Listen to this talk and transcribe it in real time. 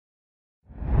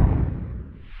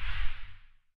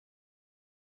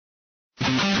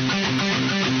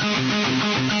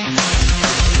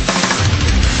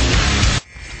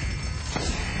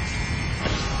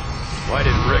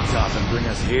bring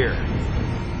us here?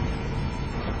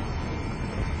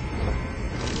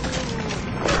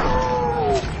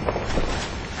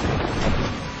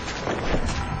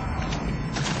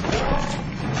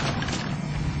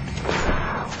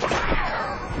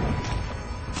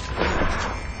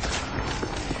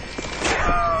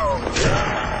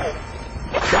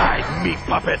 Die, meat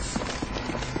puppets!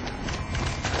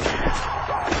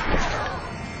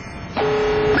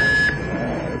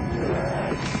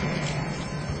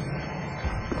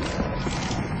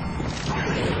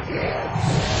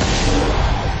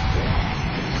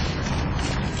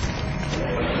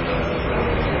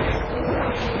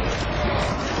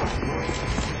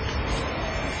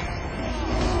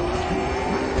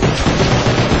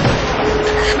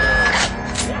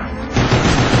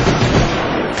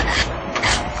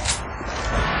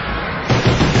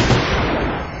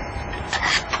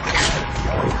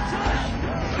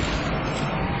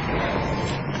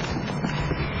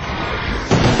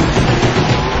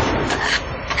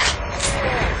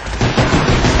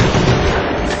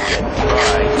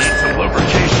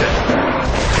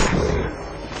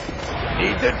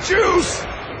 Juice! Who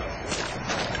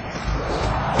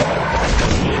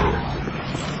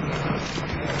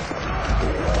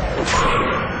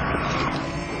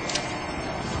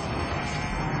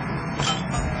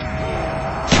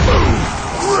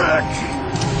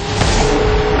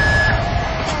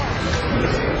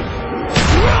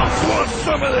else wants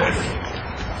some of this?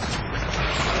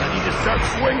 I need to start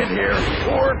swinging here,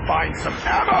 or find some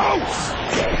ammo!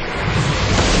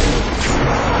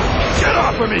 Get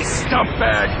off of me,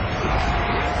 stumpbag!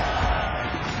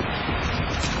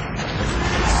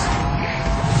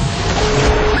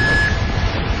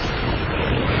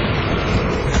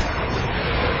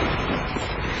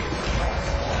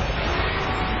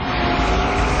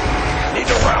 Need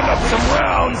to round up some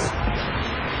rounds!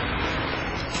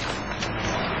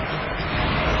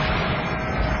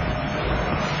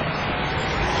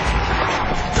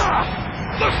 Ah!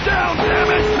 Look down,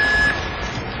 damn it!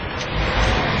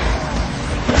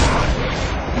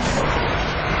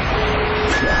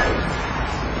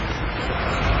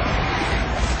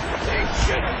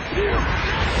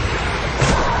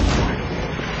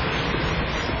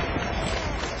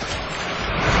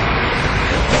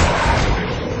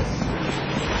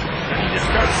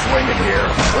 Swinging here,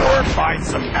 or find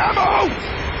some ammo!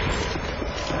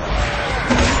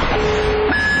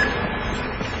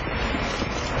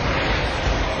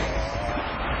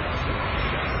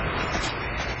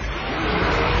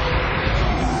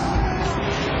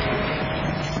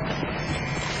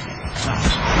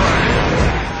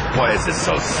 Why is this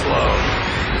so slow?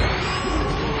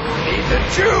 Need the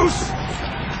juice!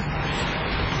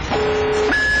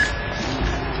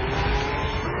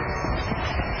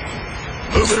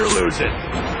 Move it or lose it.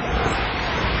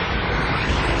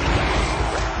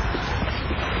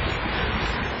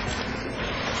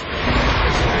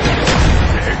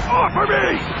 Get off of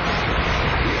me!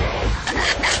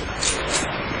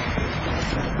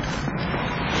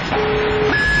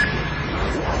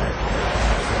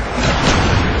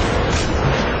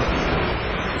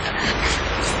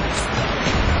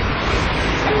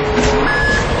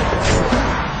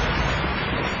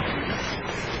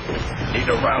 Need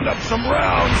to round up some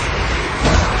rounds.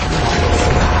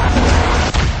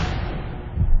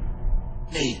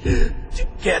 Need to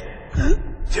get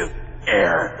to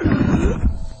air.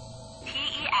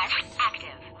 PES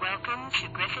active. Welcome to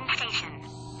Griffin Station.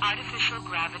 Artificial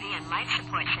gravity and life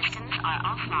support systems are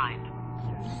offline.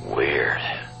 Weird.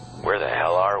 Where the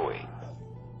hell are we?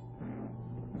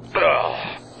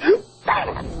 Ugh.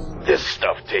 This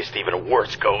stuff tastes even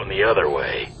worse going the other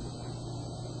way.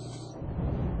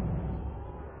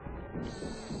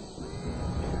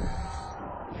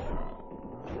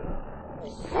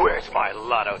 Where's my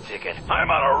lotto ticket? I'm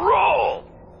on a roll!